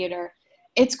 great theater.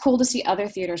 It's cool to see other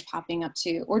theaters popping up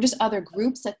too, or just other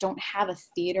groups that don't have a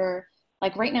theater.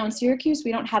 Like right now in Syracuse,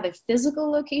 we don't have a physical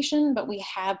location, but we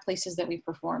have places that we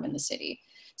perform in the city.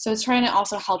 So it's trying to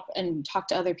also help and talk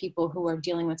to other people who are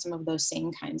dealing with some of those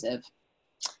same kinds of,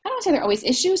 I don't want to say they're always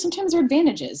issues. Sometimes they're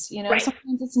advantages, Right.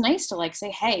 Sometimes it's nice to like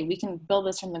say, hey, we can build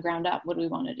this from the ground up. What do we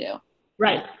want to do?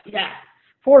 Right. Yeah.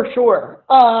 For sure.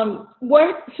 So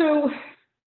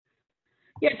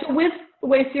with the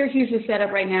way Syracuse is set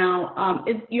up right now,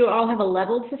 you all have a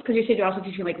leveled system, because you said you're also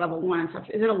teaching like level 1 and stuff.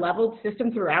 Is it a leveled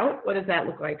system throughout? What does that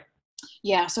look like?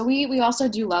 Yeah, so we also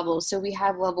do levels. So we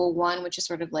have level 1, which is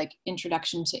sort of like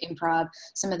introduction to improv,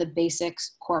 some of the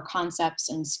basics, core concepts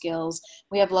and skills.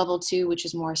 We have level 2, which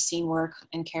is more scene work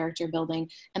and character building.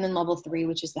 And then level 3,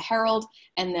 which is the Herald.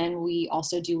 And then we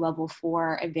also do level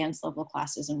 4, advanced level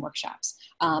classes and workshops.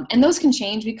 And those can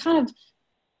change. We kind of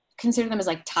consider them as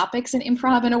like topics in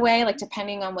improv in a way, like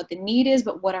depending on what the need is,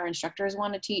 but what our instructors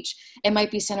want to teach. It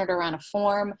might be centered around a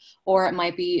form, or it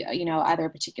might be, either a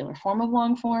particular form of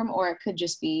long form, or it could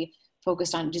just be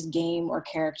focused on just game or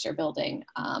character building.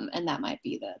 And that might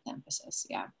be the emphasis.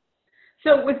 Yeah.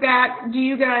 So with that, do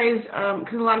you guys,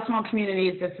 because a lot of small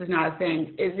communities, this is not a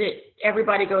thing, is it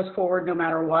everybody goes forward no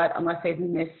matter what, unless they've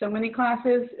missed so many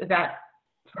classes? Is that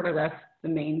sort of that's the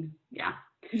main, yeah.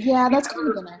 Yeah, that's kind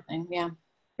of another thing, yeah.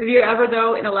 Have you ever,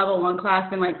 though, in a level 1 class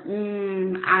been like,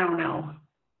 I don't know?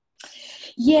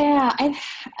 Yeah, and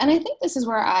I think this is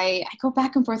where I go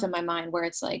back and forth in my mind, where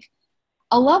it's like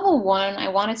a level 1, I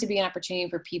want it to be an opportunity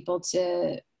for people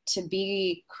to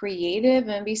be creative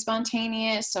and be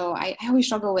spontaneous. So I always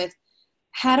struggle with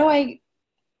how do I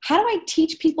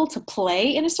teach people to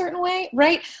play in a certain way,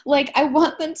 right? Like I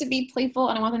want them to be playful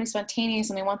and I want them to be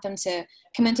spontaneous, and I want them to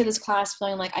come into this class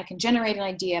feeling like I can generate an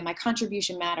idea, my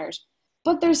contribution matters.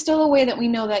 But there's still a way that we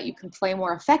know that you can play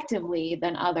more effectively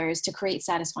than others to create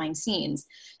satisfying scenes.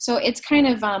 So it's kind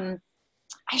of,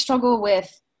 I struggle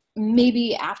with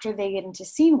maybe after they get into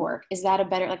scene work, is that a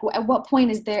better, like at what point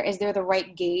is there the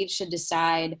right gauge to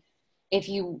decide if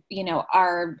you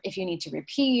if you need to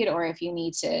repeat, or if you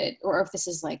need to, or if this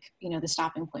is like, the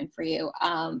stopping point for you.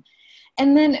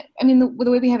 And then, I mean,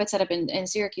 the way we have it set up in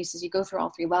Syracuse is you go through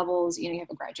all 3 levels, you have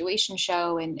a graduation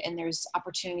show, and there's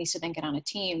opportunities to then get on a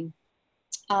team.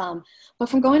 But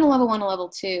from going to level 1 to level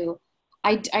 2,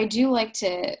 I do like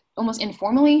to almost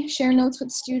informally share notes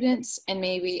with students,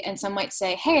 and some might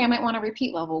say, hey, I might want to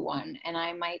repeat level 1. And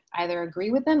I might either agree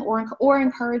with them or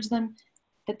encourage them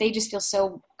that they just feel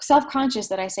so self-conscious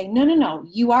that I say, no,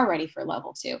 you are ready for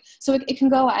level 2. So it can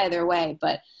go either way,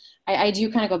 but I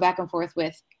do kind of go back and forth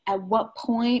with at what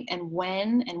point and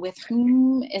when and with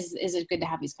whom is it good to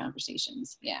have these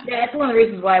conversations. Yeah, that's one of the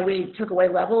reasons why we took away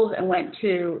levels and went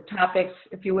to topics,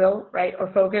 if you will, right,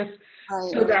 or focus.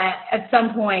 right. So that at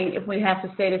some point, if we have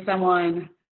to say to someone,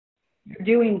 you're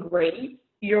doing great,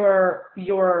 you're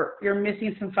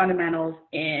missing some fundamentals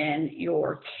in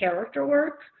your character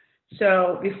work.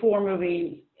 So before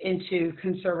moving into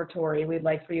conservatory, we'd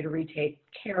like for you to retake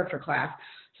character class.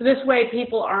 So this way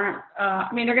people aren't,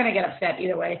 they're going to get upset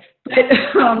either way,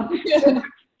 but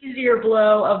easier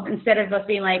blow of, instead of us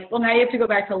being like, well, now you have to go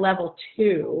back to level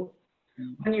 2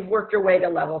 when you've worked your way to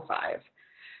level 5,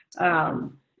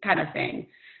 kind of thing.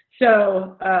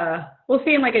 So we'll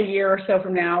see in like a year or so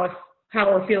from now how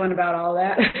we're feeling about all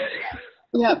that.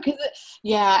 Because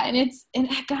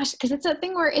it's a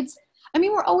thing where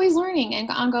we're always learning and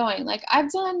ongoing. Like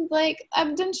I've done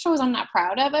shows I'm not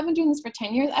proud of. I've been doing this for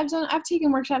 10 years. I've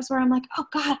taken workshops where I'm like, oh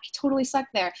God, I totally suck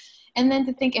there. And then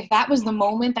to think if that was the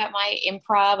moment that my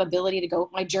improv ability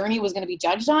my journey was going to be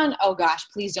judged on, oh gosh,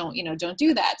 please don't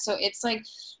do that. So it's like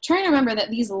trying to remember that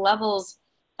these levels,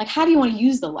 like how do you want to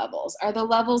use the levels? Are the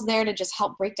levels there to just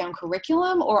help break down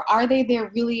curriculum, or are they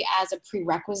there really as a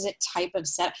prerequisite type of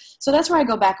set? So that's where I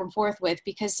go back and forth with,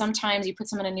 because sometimes you put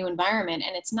someone in a new environment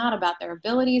and it's not about their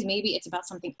abilities, maybe it's about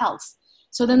something else.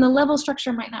 So then the level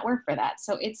structure might not work for that.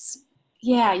 So it's,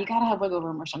 you got to have wiggle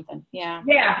room or something. Yeah.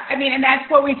 Yeah. And that's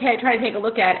what we try to take a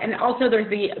look at. And also there's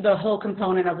the whole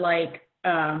component of like,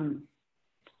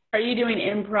 are you doing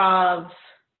improv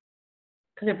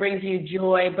because it brings you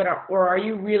joy, or are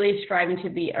you really striving to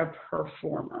be a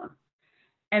performer?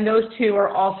 And those two are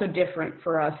also different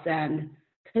for us then,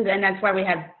 and that's why we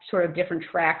have sort of different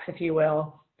tracks, if you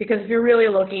will, because if you're really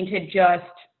looking to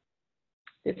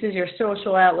this is your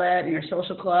social outlet and your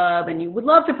social club, and you would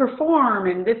love to perform,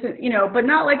 and this is, but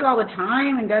not like all the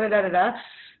time, and da-da-da-da-da,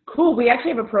 cool, we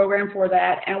actually have a program for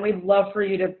that, and we'd love for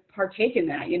you to partake in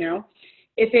that,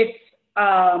 If it's,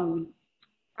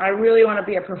 I really want to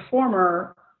be a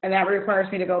performer, and that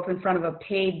requires me to go up in front of a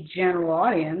paid general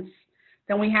audience,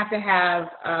 then we have to have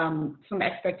some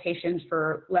expectations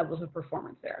for levels of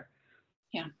performance there.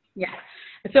 Yeah.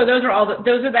 So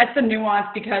that's the nuance,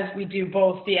 because we do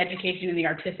both the education and the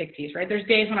artistic piece, right? There's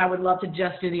days when I would love to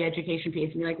just do the education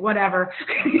piece and be like, whatever.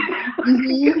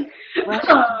 Mm-hmm. Right.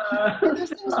 Those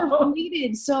things are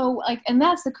needed. So and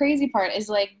that's the crazy part is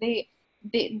like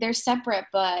they're separate,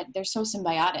 but they're so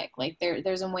symbiotic. Like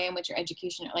there's a way in which your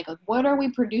education, like what are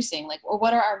we producing? Like, or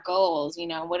what are our goals?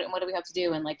 What do we have to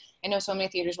do? And like, I know so many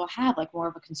theaters will have like more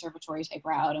of a conservatory type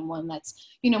route, and one that's,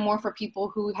 more for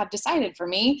people who have decided, for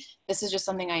me, this is just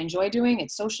something I enjoy doing.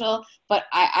 It's social, but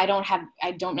I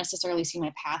don't necessarily see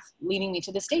my path leading me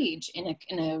to the stage in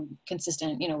a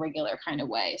consistent, regular kind of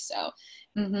way. So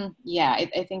I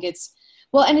think it's,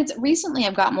 well, and it's recently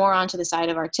I've got more onto the side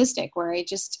of artistic, where I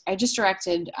just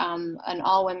directed an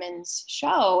all women's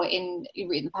show in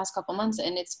the past couple months,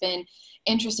 and it's been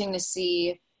interesting to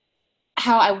see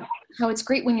how it's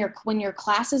great when your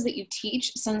classes that you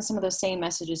teach send some of those same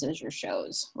messages as your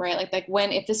shows, right? Like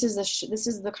if this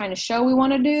is the kind of show we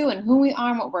want to do and who we are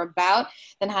and what we're about,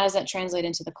 then how does that translate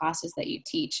into the classes that you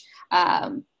teach?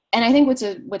 And I think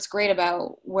what's great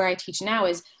about where I teach now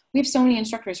is we have so many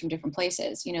instructors from different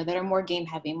places, that are more game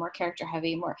heavy, more character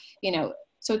heavy, more,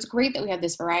 so it's great that we have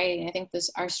this variety. And I think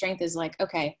our strength is like,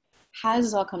 okay, how does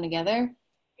this all come together?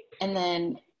 And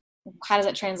then how does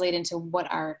that translate into what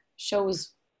our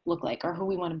shows look like, or who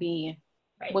we want to be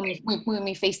when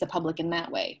we face the public in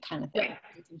that way, kind of thing. Right.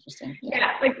 It's interesting.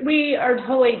 Yeah, like we are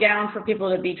totally down for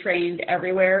people to be trained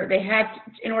everywhere.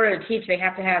 In order to teach, they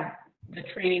have to have the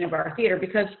training of our theater,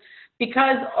 because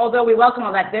although we welcome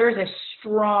all that, there is a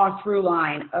strong through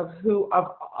line of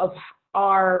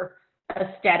our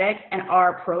aesthetic and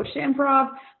our approach to improv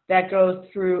that goes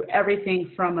through everything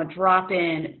from a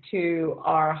drop-in to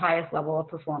our highest level of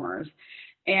performers.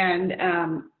 And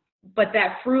but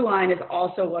that through line is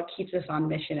also what keeps us on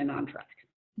mission and on track.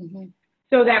 Mm-hmm.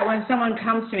 So that when someone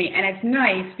comes to me, and it's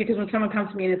nice because when someone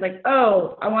comes to me and it's like,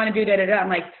 oh, I want to do da-da-da, I'm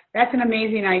like, that's an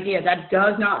amazing idea. That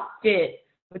does not fit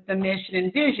with the mission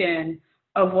and vision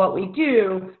of what we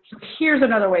do. So here's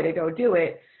another way to go do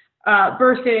it,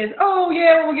 versus, oh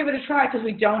yeah, we'll give it a try, because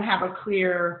we don't have a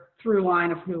clear through line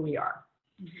of who we are.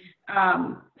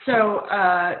 Mm-hmm. So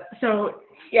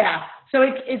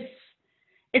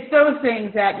it's It's those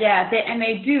things that,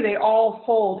 they all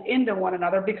fold into one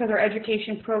another because our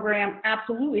education program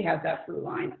absolutely has that through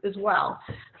line as well.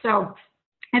 So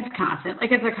it's constant,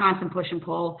 it's a constant push and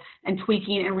pull and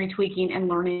tweaking and retweaking and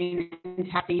learning and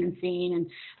testing and seeing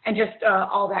and just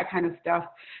all that kind of stuff.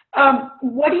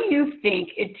 What do you think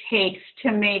it takes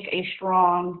to make a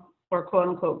strong or quote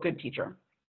unquote good teacher?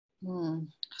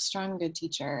 Strong, good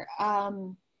teacher.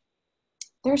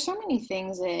 There's so many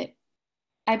things that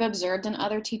I've observed in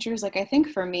other teachers. I think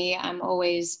for me, I'm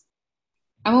always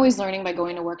learning by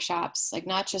going to workshops,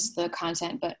 not just the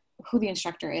content, but who the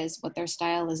instructor is, what their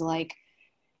style is like,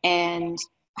 and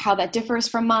how that differs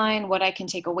from mine, what I can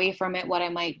take away from it, what I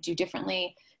might do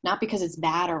differently, not because it's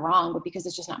bad or wrong, but because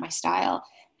it's just not my style.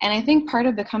 And I think part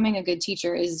of becoming a good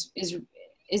teacher is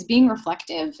being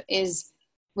reflective, is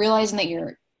realizing that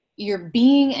you're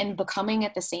being and becoming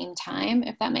at the same time,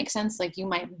 if that makes sense. You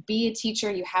might be a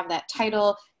teacher, you have that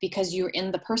title because you're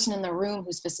the person in the room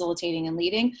who's facilitating and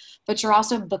leading, but you're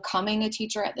also becoming a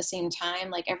teacher at the same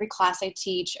time. Every class I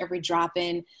teach, every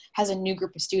drop-in has a new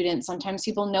group of students. Sometimes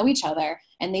people know each other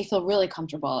and they feel really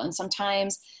comfortable. And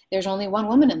sometimes there's only one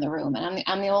woman in the room and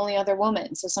I'm the only other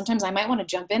woman. So sometimes I might want to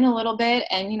jump in a little bit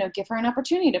and, give her an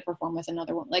opportunity to perform with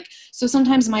another woman. So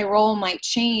sometimes my role might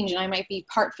change and I might be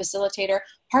part facilitator,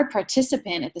 part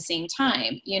participant at the same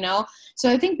time,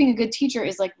 So I think being a good teacher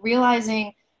is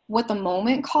realizing what the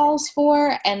moment calls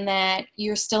for and that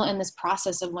you're still in this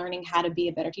process of learning how to be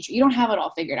a better teacher. You don't have it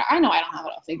all figured out. I know I don't have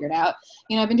it all figured out.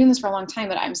 I've been doing this for a long time,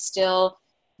 but I'm still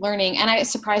learning and I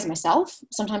surprise myself.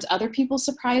 Sometimes other people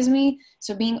surprise me.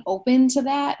 So being open to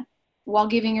that while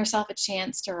giving yourself a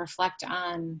chance to reflect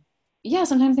on,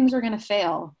 sometimes things are going to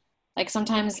fail.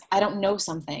 Sometimes I don't know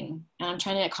something and I'm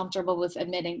trying to get comfortable with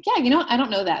admitting, I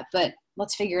don't know that, but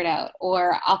let's figure it out,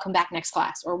 or I'll come back next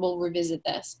class, or we'll revisit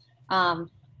this.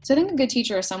 So I think a good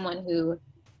teacher is someone who,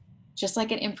 just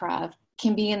like at improv,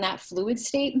 can be in that fluid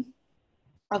state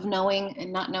of knowing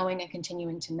and not knowing and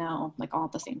continuing to know, all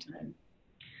at the same time.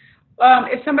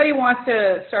 If somebody wants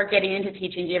to start getting into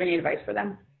teaching, do you have any advice for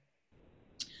them?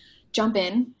 Jump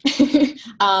in.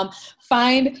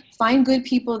 Find good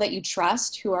people that you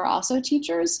trust who are also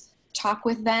teachers. Talk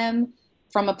with them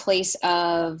from a place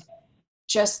of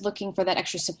just looking for that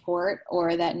extra support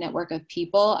or that network of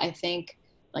people. I think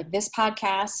this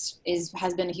podcast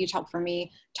has been a huge help for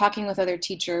me, talking with other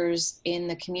teachers in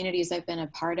the communities I've been a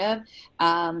part of.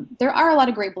 There are a lot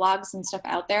of great blogs and stuff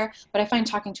out there, but I find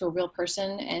talking to a real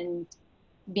person and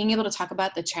being able to talk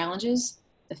about the challenges,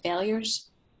 the failures,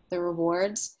 the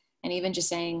rewards, and even just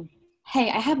saying,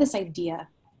 hey, I have this idea.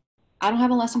 I don't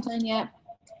have a lesson plan yet.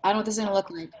 I don't know what this is going to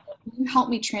look like. Can you help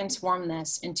me transform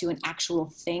this into an actual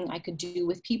thing I could do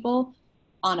with people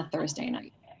on a Thursday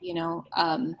night?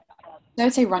 I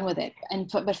would say run with it,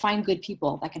 but find good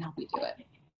people that can help you do it.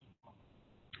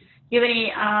 Do you have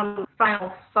any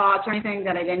final thoughts or anything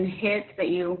that I didn't hit that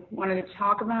you wanted to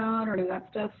talk about or any of that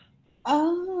stuff?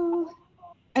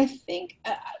 I think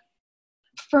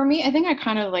for me, I think I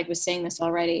kind of was saying this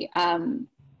already.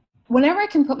 Whenever I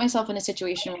can put myself in a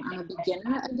situation where I'm a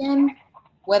beginner again,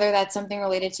 whether that's something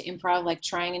related to improv,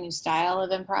 trying a new style of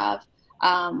improv,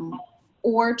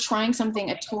 or trying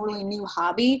a totally new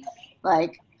hobby,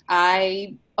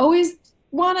 I always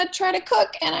want to try to cook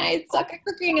and I suck at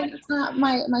cooking and it's not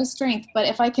my strength. But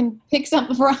if I can pick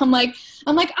something where I'm like,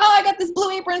 oh, I got this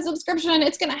Blue Apron subscription.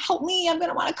 It's going to help me. I'm going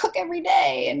to want to cook every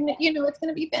day. And, it's going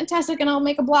to be fantastic and I'll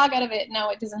make a blog out of it. No,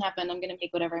 it doesn't happen. I'm going to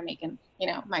make whatever I make and,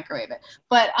 microwave it.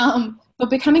 But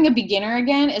becoming a beginner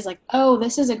again is oh,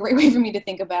 this is a great way for me to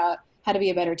think about how to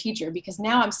be a better teacher, because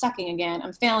now I'm sucking again.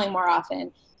 I'm failing more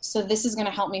often. So this is going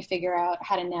to help me figure out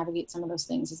how to navigate some of those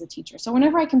things as a teacher. So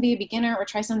whenever I can be a beginner or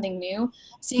try something new,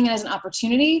 seeing it as an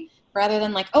opportunity rather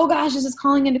than oh gosh, this is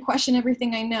calling into question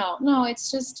everything I know. No,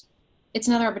 it's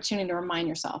another opportunity to remind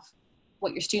yourself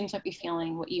what your students might be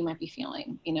feeling, what you might be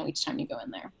feeling, each time you go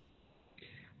in there.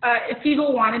 If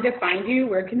people wanted to find you,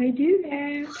 where can they do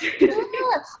that?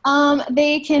 Sure.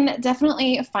 They can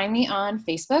definitely find me on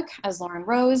Facebook as Lauren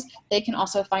Rose. They can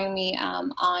also find me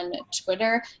on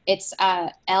Twitter. It's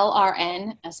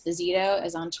LRN Esposito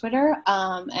is on Twitter.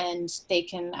 And they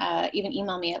can even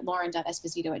email me at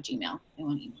lauren.esposito@gmail.com if they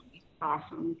want to email me.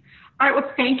 Awesome. All right.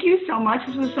 Well, thank you so much.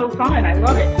 This was so fun. I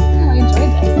love it. Yeah, I enjoyed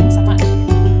this. Thanks so much.